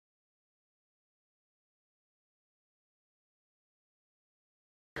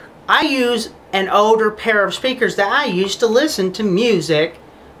I use an older pair of speakers that I used to listen to music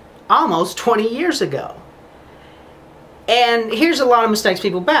almost 20 years ago. And here's a lot of mistakes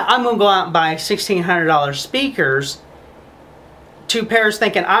people buy. I'm going to go out and buy $1,600 speakers, two pairs,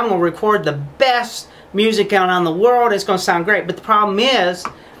 thinking I'm going to record the best music out on the world. It's going to sound great. But the problem is,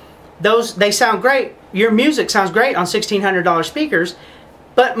 they sound great. Your music sounds great on $1,600 speakers,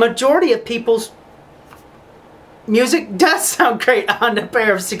 but majority of people's music does sound great on a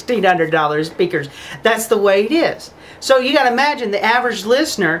pair of $1,600 speakers. That's the way it is. So you got to imagine the average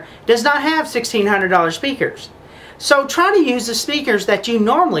listener does not have $1,600 speakers. So try to use the speakers that you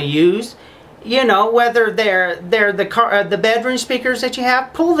normally use. You know, whether they're the bedroom speakers that you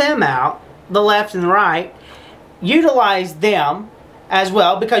have, pull them out, the left and the right. Utilize them as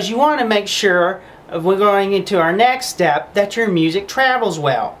well, because you want to make sure, if we're going into our next step, that your music travels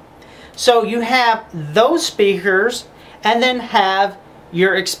well. So you have those speakers, and then have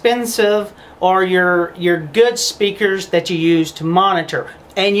your expensive or your good speakers that you use to monitor.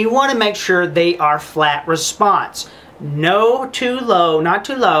 And you want to make sure they are flat response. No too low, not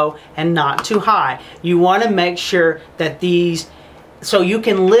too low, and not too high. You want to make sure that these, so you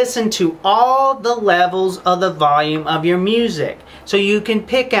can listen to all the levels of the volume of your music. So you can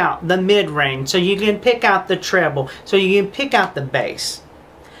pick out the mid-range, so you can pick out the treble, so you can pick out the bass.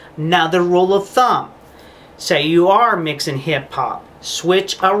 Now the rule of thumb. Say you are mixing hip-hop.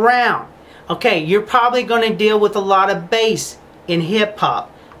 Switch around. Okay, you're probably going to deal with a lot of bass in hip-hop.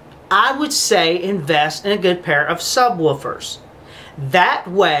 I would say invest in a good pair of subwoofers. That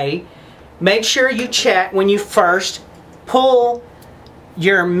way, make sure you check when you first pull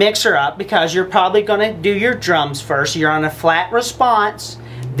your mixer up, because you're probably going to do your drums first. You're on a flat response,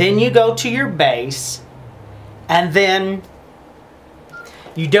 then you go to your bass, and then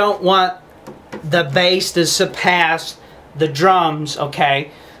you don't want the bass to surpass the drums,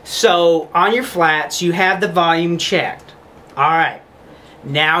 okay? So on your flats, you have the volume checked. Alright,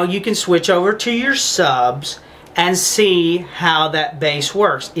 now you can switch over to your subs and see how that bass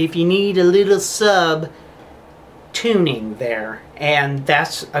works. If you need a little sub tuning there, and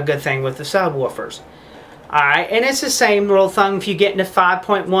that's a good thing with the subwoofers. Alright, and it's the same rule of thumb if you get into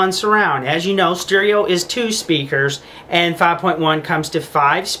 5.1 surround. As you know, stereo is 2 speakers, and 5.1 comes to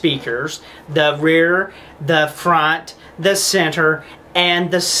 5 speakers. The rear, the front, the center, and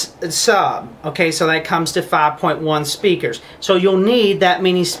the sub. Okay, so that comes to 5.1 speakers. So you'll need that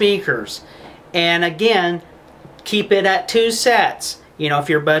many speakers. And again, keep it at 2 sets. You know, if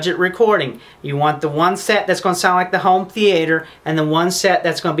you're budget recording, you want the one set that's going to sound like the home theater, and the one set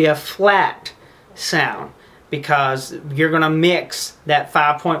that's going to be a flat sound, because you're going to mix that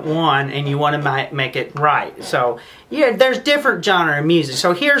 5.1 and you want to make it right. So yeah, there's different genre of music.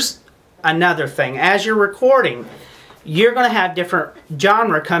 So here's another thing. As you're recording, you're going to have different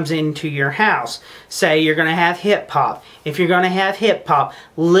genre comes into your house. Say you're going to have hip-hop. If you're going to have hip-hop,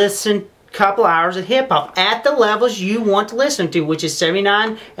 listen a couple hours of hip-hop at the levels you want to listen to, which is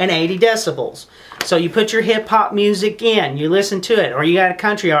 79 and 80 decibels. So you put your hip-hop music in, you listen to it, or you got a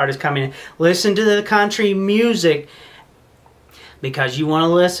country artist coming in, listen to the country music because you want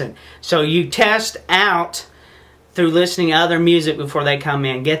to listen. So you test out through listening to other music before they come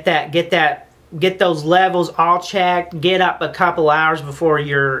in. Get those levels all checked. Get up a couple hours before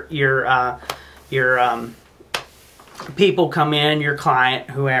your people come in, your client,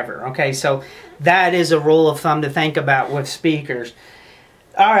 whoever. Okay, so that is a rule of thumb to think about with speakers.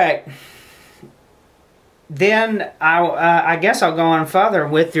 All right. Then I guess I'll go on further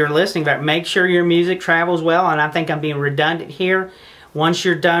with your listening, but make sure your music travels well. And I think I'm being redundant here. Once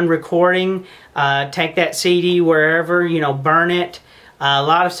you're done recording, take that CD wherever, you know, burn it.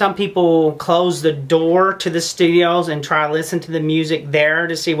 Some people close the door to the studios and try to listen to the music there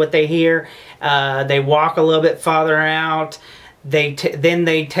to see what they hear. They walk a little bit farther out. Then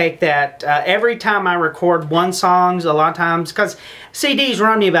they take that, every time I record one song, a lot of times, because CDs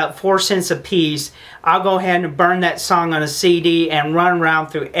run me about 4 cents a piece, I'll go ahead and burn that song on a CD and run around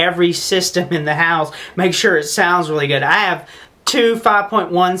through every system in the house, make sure it sounds really good. I have 2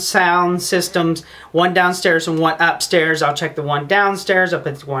 5.1 sound systems, one downstairs and one upstairs. I'll check the one downstairs, I'll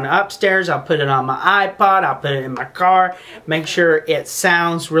put the one upstairs, I'll put it on my iPod, I'll put it in my car, make sure it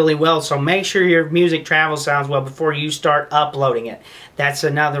sounds really well. So make sure your music travels sounds well before you start uploading it. That's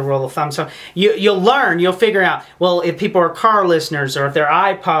another rule of thumb. So you'll learn, you'll figure out, well, if people are car listeners or if they're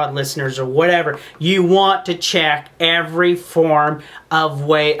iPod listeners or whatever, you want to check every form of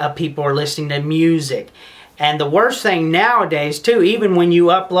way of people are listening to music. And the worst thing nowadays, too, even when you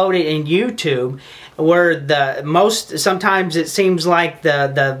upload it in YouTube, where sometimes it seems like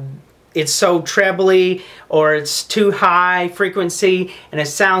the it's so trebly or it's too high frequency and it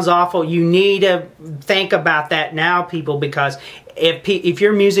sounds awful. You need to think about that now, people, because if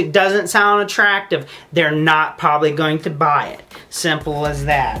your music doesn't sound attractive, they're not probably going to buy it. Simple as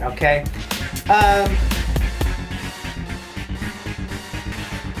that, okay?